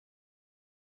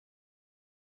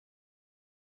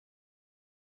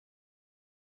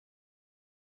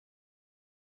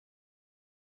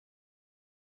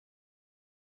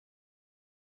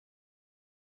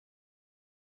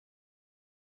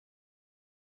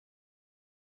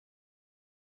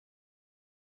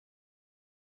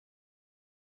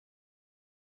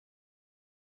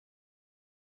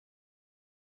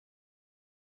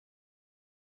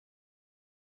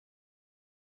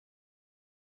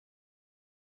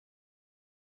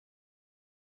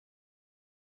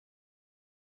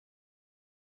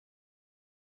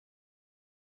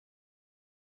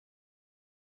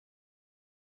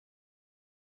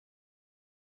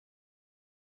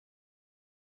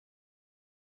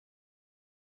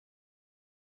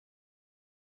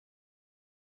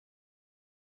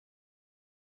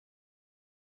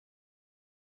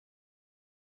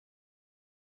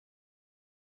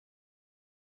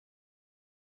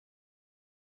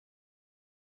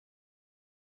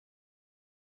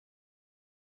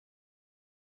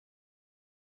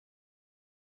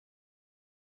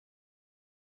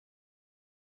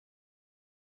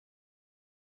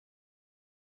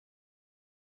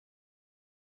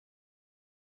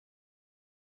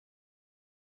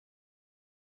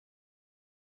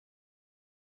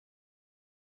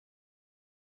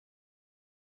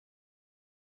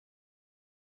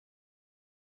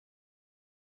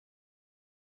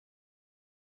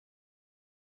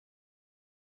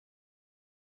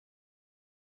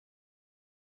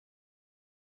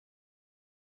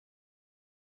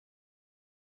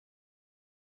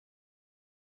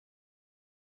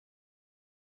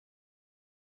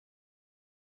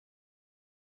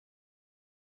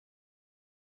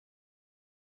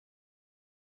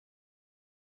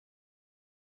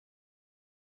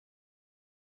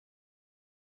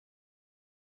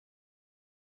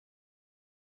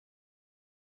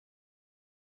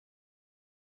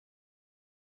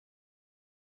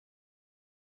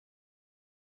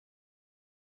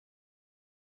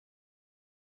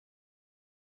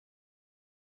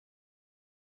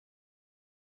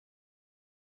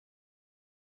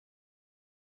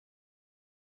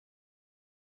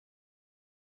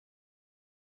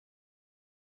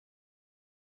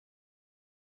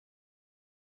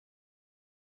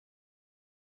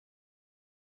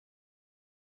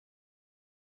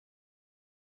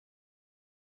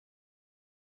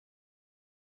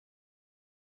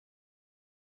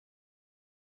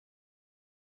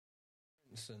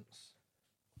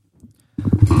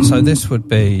So this would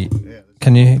be.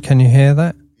 Can you hear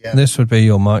that? Yeah. This would be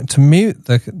your mic to mute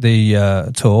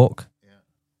the talk. Yeah.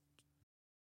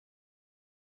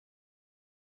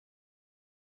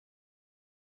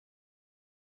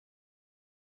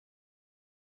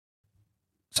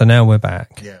 So now we're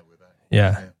back. Yeah, we're back.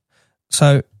 Yeah.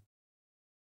 So.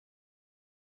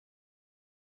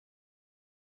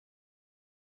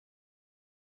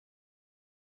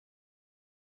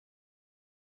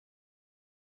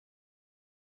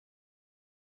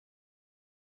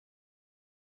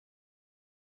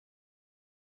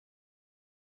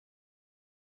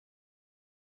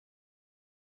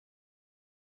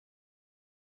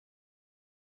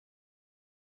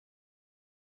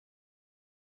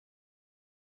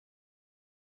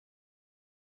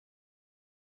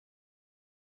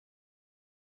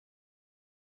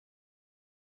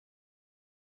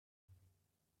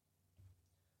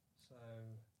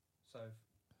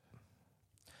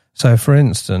 So, for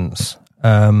instance,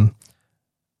 you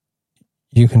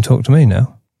can talk to me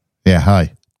now. Yeah,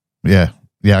 hi. Yeah,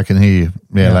 I can hear you.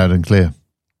 Yeah, loud and clear.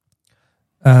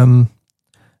 And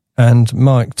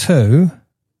mic 2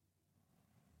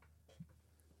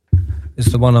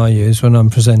 is the one I use when I'm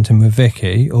presenting with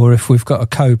Vicky, or if we've got a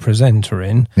co-presenter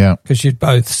in. Yeah. Because you'd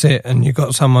both sit and you've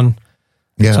got someone.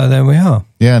 Yeah. So there we are.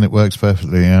 Yeah, and it works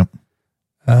perfectly, yeah.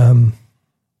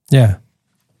 Yeah.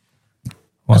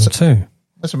 1, 2.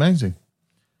 That's amazing.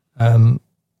 But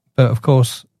of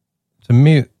course, to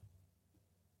mute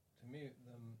them,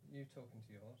 you talking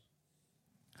to yours.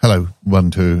 Hello, 1,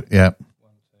 2, yeah. 1,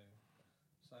 2.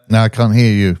 So, No, I can't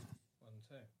hear you. 1,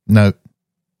 2. No.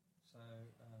 So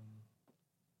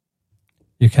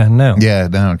you can now. Yeah,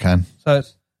 now I can. So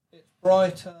it's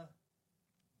brighter.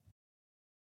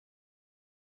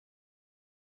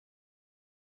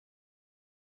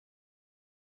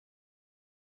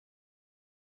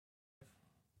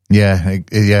 Yeah,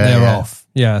 They're off.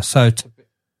 Yeah, so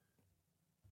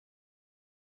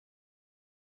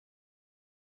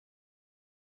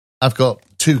I've got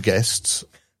 2 guests.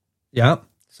 yeah.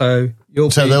 So you'll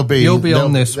be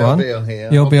on this one. Be on here.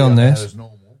 You'll be on this. As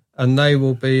normal. And they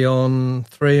will be on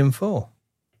 3 and 4.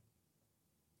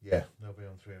 Yeah, they'll be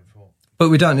on 3 and 4. But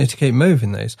we don't need to keep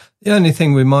moving these. The only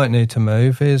thing we might need to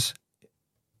move is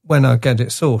when I get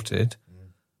it sorted,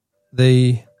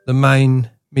 the main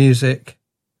music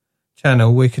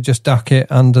channel, we could just duck it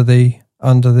under the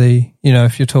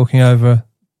if you're talking over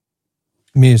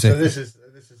music. So this is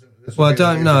well, I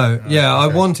don't know. Yeah, okay. I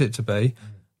want it to be.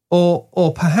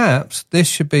 Or perhaps this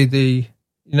should be the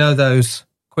those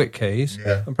quick keys,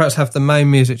 and perhaps have the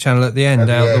main music channel at the end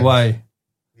out the way.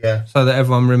 Yeah. So that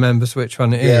everyone remembers which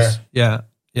one it is. Yeah.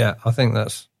 Yeah, I think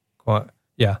that's quite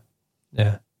Yeah,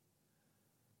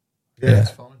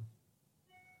 it's fine.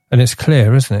 And it's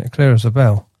clear, isn't it? Clear as a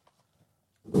bell.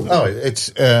 Oh, it's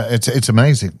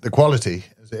amazing. The quality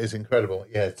is incredible.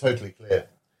 Yeah, totally clear.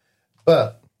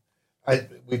 But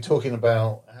we're talking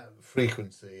about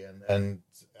frequency, and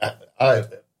I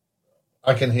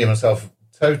can hear myself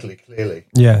totally clearly.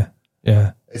 Yeah.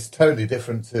 It's totally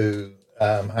different to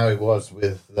how it was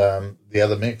with the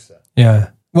other mixer.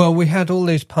 Yeah. Well, we had all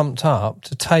these pumped up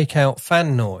to take out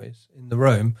fan noise in the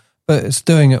room, but it's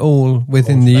doing it all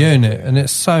within the unit, and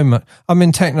it's so much. I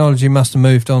mean, technology must have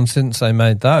moved on since they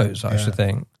made those, I should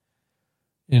think.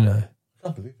 I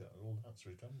can't believe that. All that's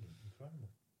redundant. Incredible.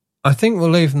 I think we'll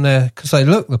leave them there because they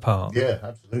look the part. Yeah,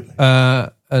 absolutely.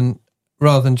 And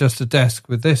rather than just a desk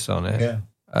with this on it. Yeah.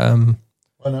 No,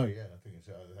 yeah. I think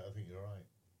you're right.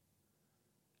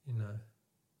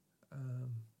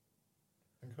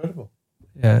 Incredible.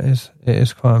 Yeah, it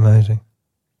is quite amazing.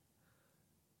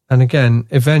 And again,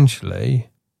 eventually,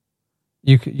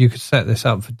 you could set this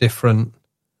up for different.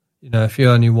 If you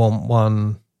only want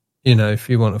one, if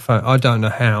you want a phone, I don't know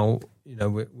how.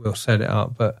 We'll set it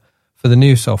up, but for the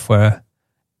new software,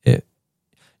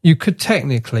 you could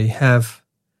technically have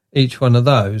each one of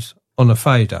those on a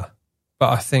fader, but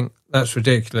I think that's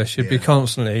ridiculous. You'd be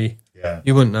constantly. Yeah.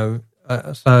 You wouldn't know.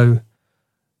 I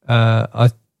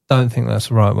don't think that's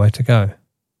the right way to go.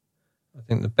 I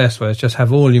think the best way is just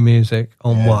have all your music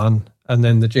on one and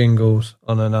then the jingles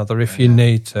on another if you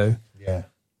need to. Yeah.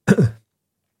 But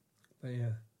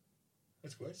yeah.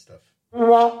 That's great stuff. I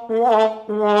love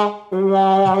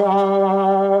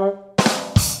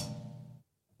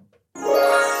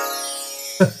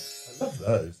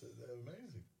those. They're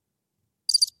amazing.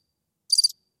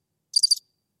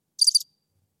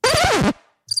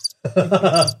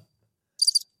 But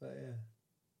yeah.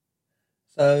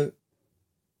 So,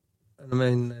 and I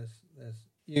mean, there's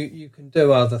you can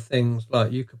do other things,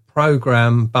 like you could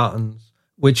program buttons,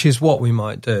 which is what we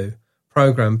might do.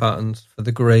 program buttons for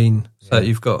the green, so that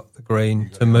you've got the green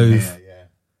to move.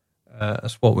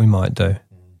 That's what we might do.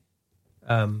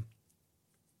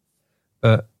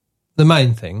 But the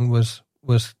main thing was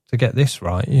to get this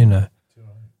right, you know.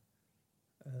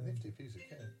 Nifty piece of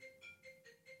kit.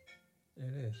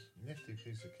 It is. Nifty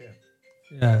piece of kit.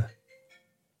 Yeah.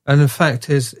 And the fact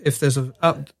is, if there's an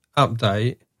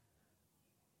update...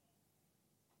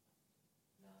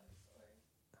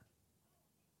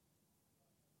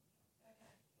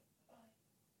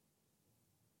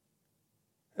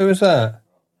 Who was that?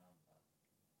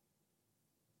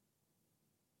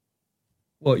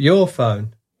 What, your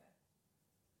phone?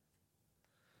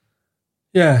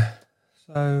 Yeah.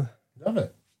 So... Love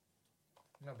it.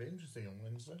 That'll be interesting on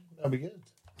Wednesday. That'll be good.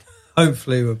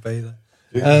 Hopefully we'll be there.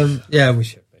 Yeah, we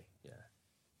should be. Yeah.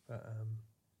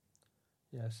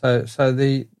 But, so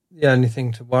the only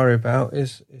thing to worry about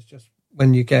is just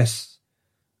when you guess.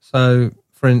 So,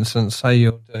 for instance, say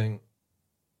you're doing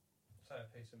a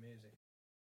piece of music.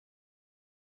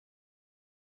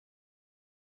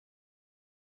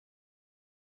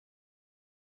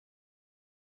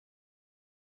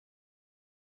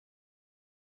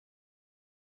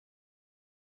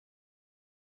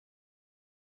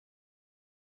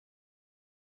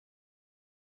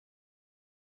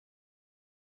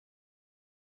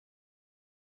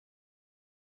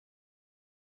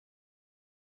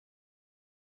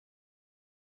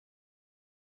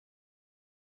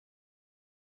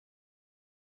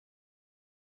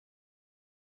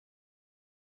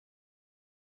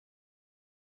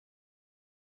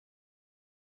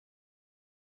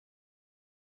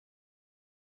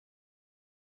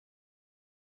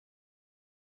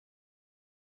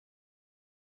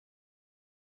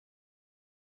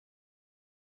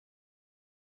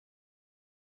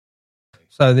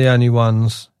 So the only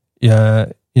ones,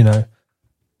 the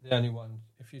only one,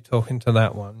 if you're talking to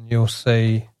that one, you'll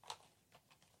see.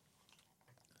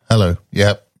 Hello.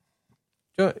 Yep.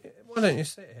 Why don't you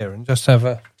sit here and just have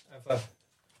a mess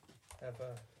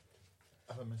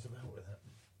about with it.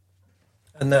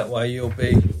 And that way you'll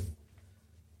be.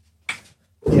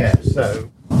 Yeah. So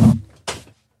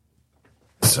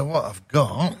what I've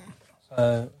got.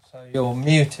 So you're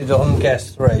muted on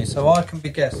guest 3, so I can be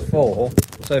guest 4.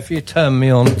 So if you turn me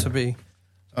on to be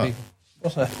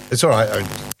what's that? It's all right. I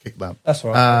just kick that. That's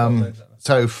all right.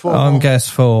 So 4. I'm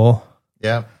guest 4.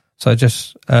 Yeah. So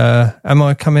just am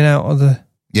I coming out of the?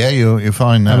 Yeah, you're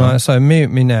fine now. So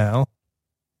mute me now.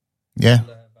 Yeah.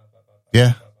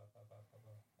 Yeah.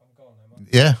 I'm gone, am I?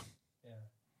 Yeah.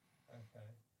 Okay.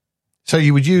 So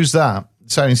you would use that.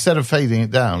 So instead of fading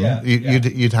it down,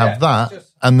 you'd have that,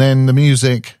 just, and then the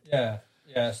music. Yeah.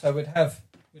 So we'd have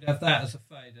that as a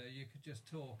fader. You could just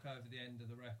talk over the end of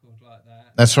the record like that.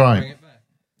 That's right. Bring it back.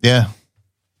 Yeah.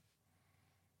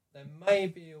 There may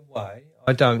be a way.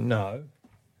 I don't know.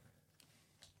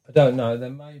 There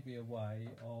may be a way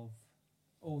of.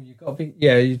 Oh, you got to be.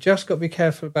 Yeah, you just got to be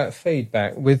careful about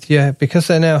feedback because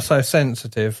they're now so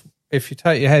sensitive. If you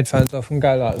take your headphones off and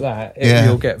go like that,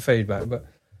 you'll get feedback. But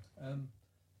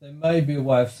there may be a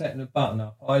way of setting a button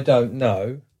up. I don't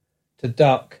know to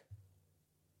duck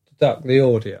the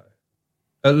audio,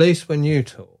 at least when you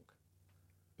talk.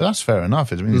 But that's fair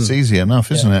enough. I mean, it's easy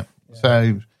enough, isn't it? Yeah.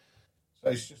 So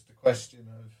it's just a question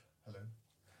of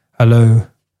hello.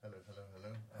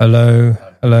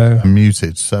 I'm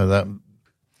muted, so that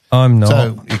I'm not.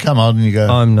 So you come on and you go.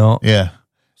 I'm not. Yeah.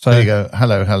 So you go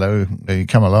hello. You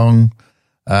come along,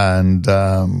 and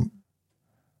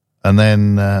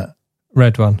then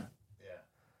red one. Yeah.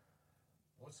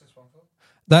 What's this one for?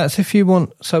 That's if you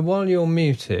want. So while you're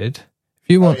muted, if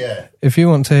you want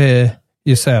to hear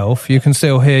yourself, you can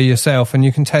still hear yourself, and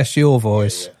you can test your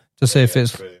voice to see if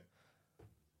it's. Brilliant.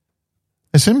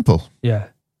 It's simple. Yeah,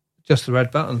 just the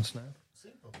red buttons now.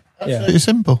 Simple. Absolutely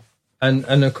simple.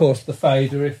 And of course the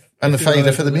fader the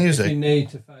fader for the music. If you need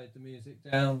to fade the music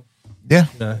down. Yeah.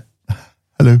 No.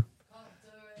 Hello.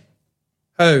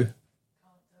 Who?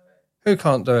 Who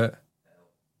can't do it?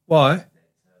 Why?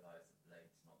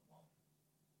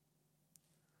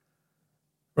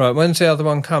 Right, when's the other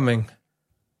one coming?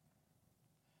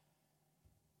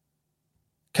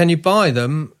 Can you buy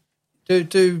them?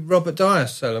 Do Robert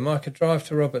Dias sell them? I could drive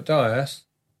to Robert Dias.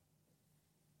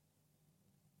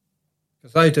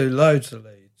 Because they do loads of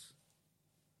leads.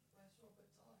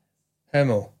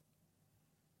 Hemel.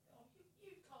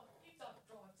 You don't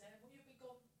drive there. Well, you'll be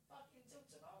gone fucking till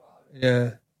tomorrow.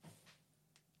 Yeah.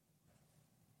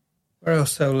 Where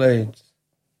else sell leads?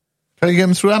 Can you get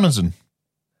them through Amazon?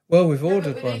 Well, we've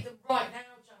ordered we one. need them right now,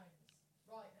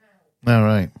 James. Right now. All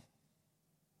right.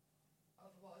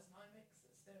 Otherwise, no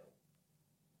mixer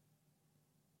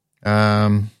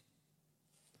still.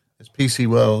 It's PC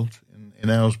World in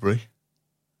Aylesbury.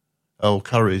 Oh,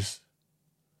 Curry's.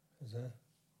 Is there?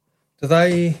 Do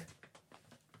they do?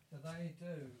 They'll do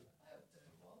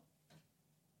one.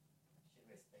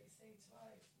 USB-C to A.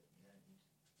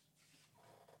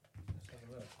 Let's have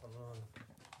a look online.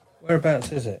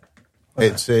 Whereabouts is it?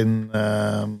 It's in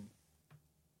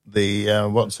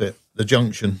the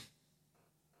Junction.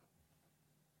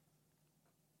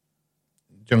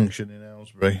 Junction in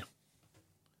Aylesbury.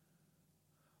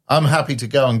 I'm happy to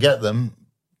go and get them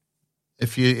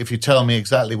if you tell me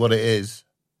exactly what it is.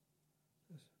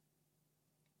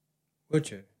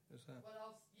 Would you? Is that?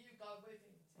 Well, you go with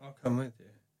him. I'll come with you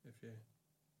if you.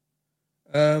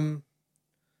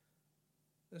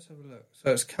 Let's have a look.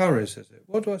 So it's Curry's, is it?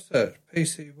 What do I search?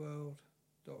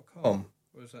 PCworld.com,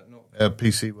 or is that not?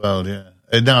 PC World, yeah.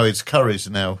 No, it's Curry's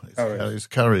now. It's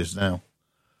Curry's now.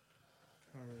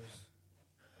 Curry's.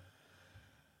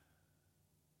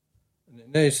 And it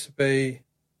needs to be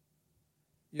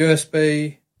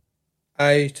USB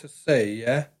A to C,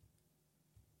 yeah?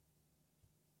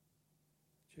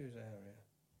 Choose area.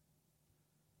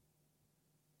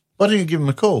 Why don't you give them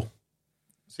a call?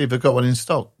 See if they've got one in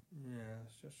stock. Yeah,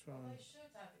 let's just try. They should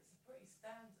have. It's a pretty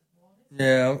standard one, isn't it?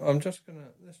 Yeah, I'm just gonna.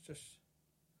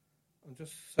 I'm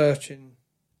just searching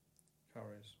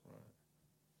Curry's, right?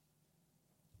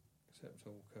 Accept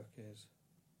all cookies.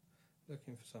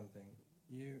 Looking for something.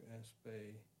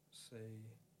 USB-C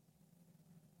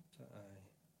to A.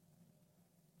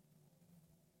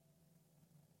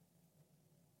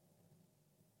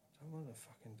 Don't want a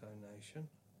fucking donation.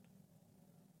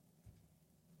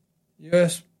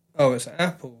 Oh, it's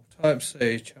Apple Type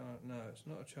C chart. No, it's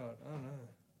not a chart. Oh no.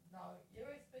 No,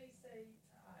 USB-C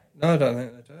to A. No, I don't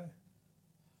think they do.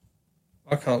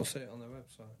 I can't see it on their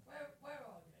website. Where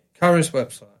are you? Curry's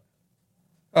website.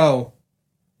 Oh,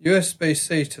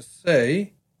 USB-C to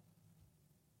C.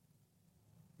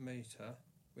 Meter.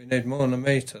 We need more than a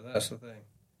meter, that's the thing.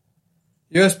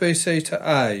 USB-C to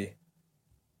A.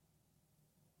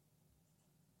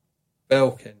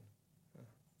 Belkin.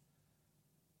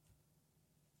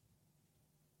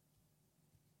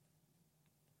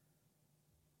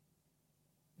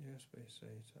 USB-C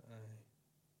to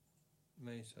A.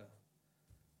 Meter.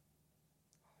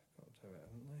 Got to do it,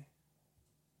 haven't they?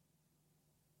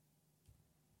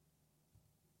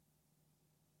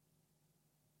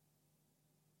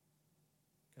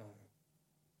 Go.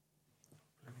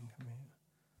 Blooming computer.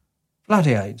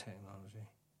 Bloody hate technology.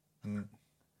 Mm.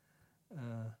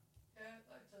 Yeah,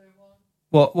 they do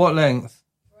one. What length?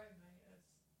 3 meters.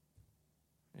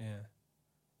 Yeah.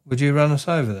 Would you run us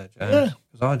over there, James? Yeah.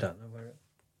 Because I don't know where it.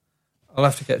 I'll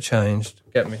have to get changed.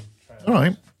 Get me. All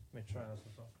right. Me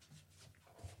trousers on.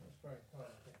 That's very kind.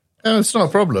 No, it's not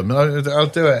a problem. I'll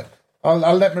do it.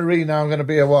 I'll let Marie know I'm going to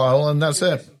be a while, and that's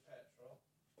it.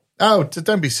 Oh,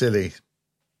 don't be silly.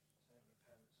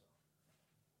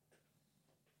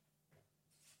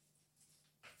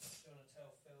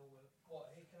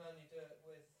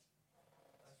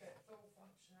 Full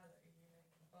functionality, you need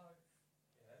them both.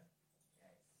 Yeah.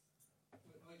 Yes.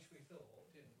 Which we thought,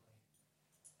 didn't we?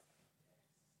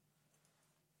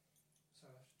 So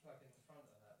I have to plug in the front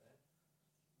of that then.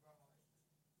 Right.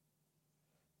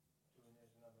 Do we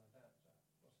need another adapter?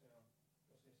 What's he on?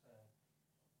 What's he saying?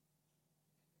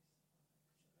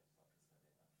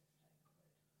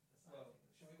 Well,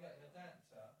 should we get an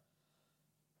adapter?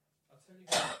 I'll tell you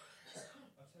what.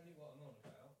 I'll tell you what I'm on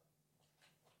about.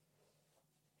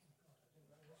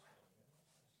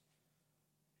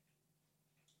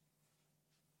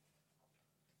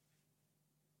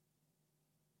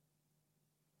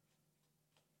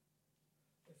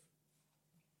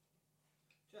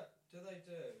 Do they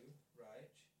do,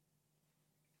 Rach?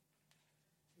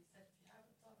 He said if you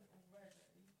haven't done it already,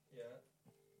 Yeah.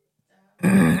 down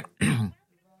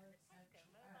the road central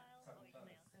app. Haven't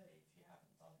done it. See if you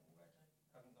haven't done it already.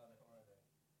 Haven't done it already.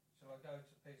 Shall I go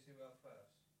to PC World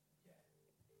first? Yeah.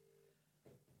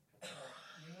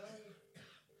 You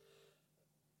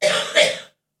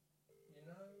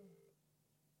know,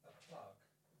 a plug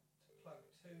to plug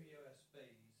two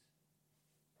USBs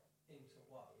into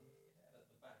one at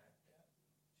the back.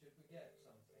 Should we get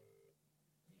something?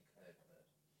 You could, but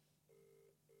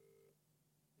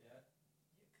Yeah.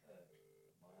 you could.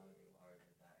 My only worry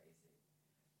with that is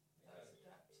those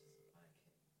adapters make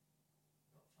it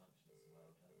not function as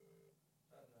well,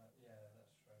 don't they? Yeah,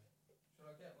 that's true. Shall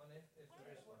I get one if there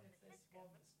is one? If there's one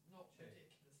that's not Cheap.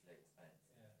 ridiculously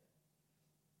expensive. Yeah.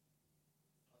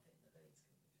 I think the leads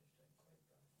can be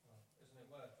 £15 though. Isn't it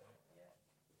worth it? Yeah.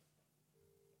 Fucking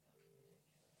ridiculous.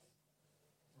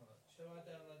 Right. Shall I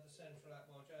download the central app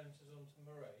while James is on to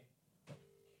Marie?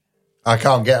 I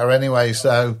can't get her anyway,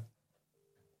 so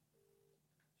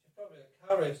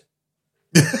worried.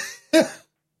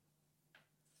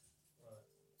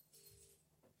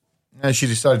 No, she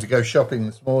decided to go shopping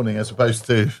this morning as opposed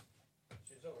to... She's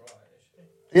all right, is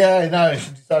she? Yeah, no, she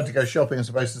decided to go shopping as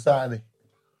opposed to Saturday.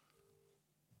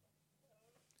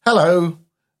 Hello.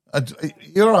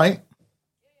 You all right?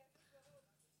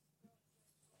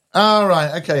 All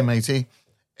right, okay, matey.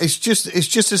 It's just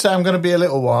to say I'm going to be a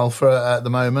little while for at the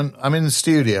moment. I'm in the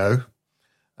studio.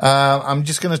 I'm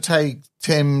just going to take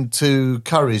Tim to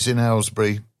Curry's in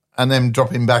Aylesbury and then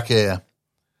drop him back here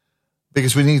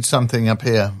because we need something up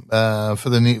here for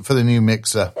the new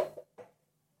mixer.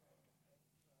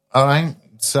 All right.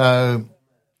 So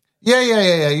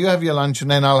yeah. You have your lunch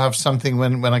and then I'll have something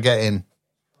when I get in.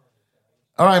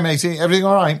 All right, matey. Everything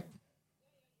all right?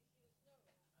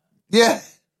 Yeah.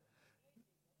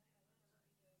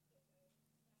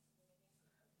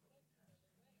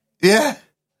 Yeah.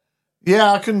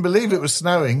 Yeah, I couldn't believe it was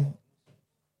snowing.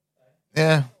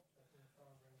 Yeah.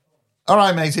 All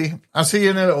right, matey. I'll see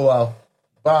you in a little while.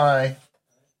 Bye.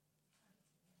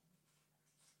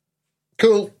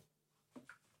 Cool.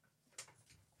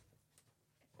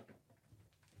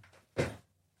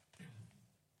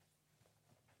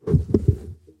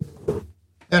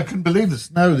 Yeah, I couldn't believe the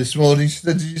snow this morning. She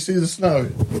said, did you see the snow?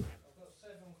 I've got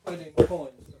 7 quid in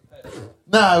coins for petrol.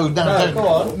 No, don't. Go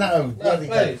on. No, bloody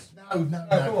please. No,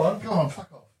 Go on. Come on,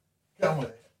 fuck off. Get on with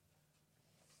it.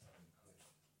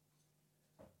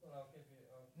 Well, I'll give you...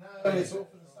 No, it's all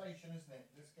for the station, isn't it?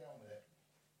 Just get on with it.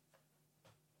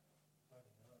 Right,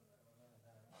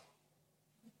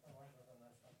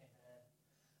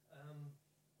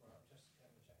 just get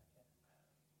the jacket.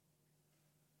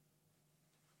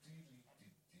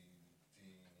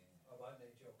 I won't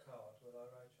need your card, will I,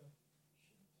 Rachel?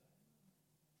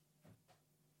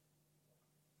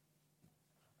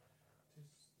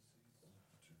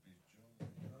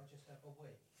 Can I just have a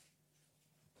wee?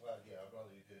 Well, yeah, I'd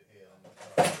rather you do it here than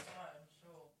Right, I'm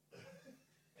sure.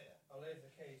 I'll leave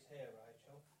the keys here,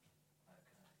 Rachel.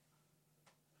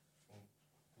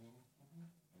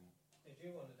 Did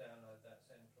you want to download that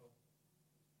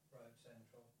Road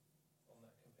Central, on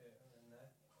that computer in there?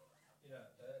 You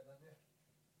don't do it, don't you?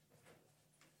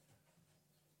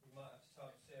 You might have to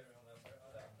type serial number. I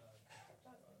don't know. I'll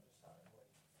just have a wee.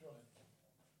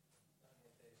 I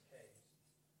need these keys.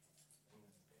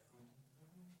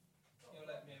 You'll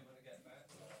let me in when I get back.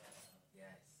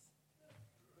 Yes.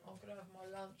 I'm going to have my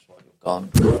lunch while you're gone.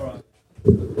 All right.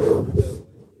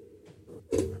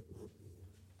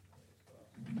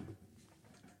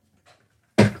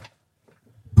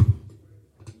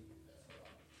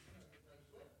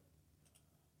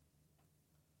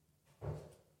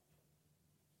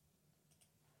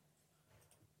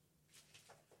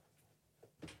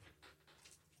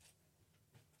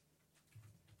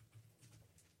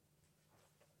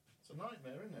 It's a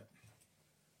nightmare, isn't it?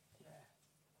 Yeah.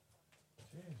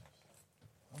 Jesus.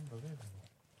 Unbelievable.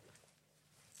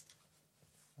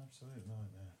 Absolute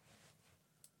nightmare.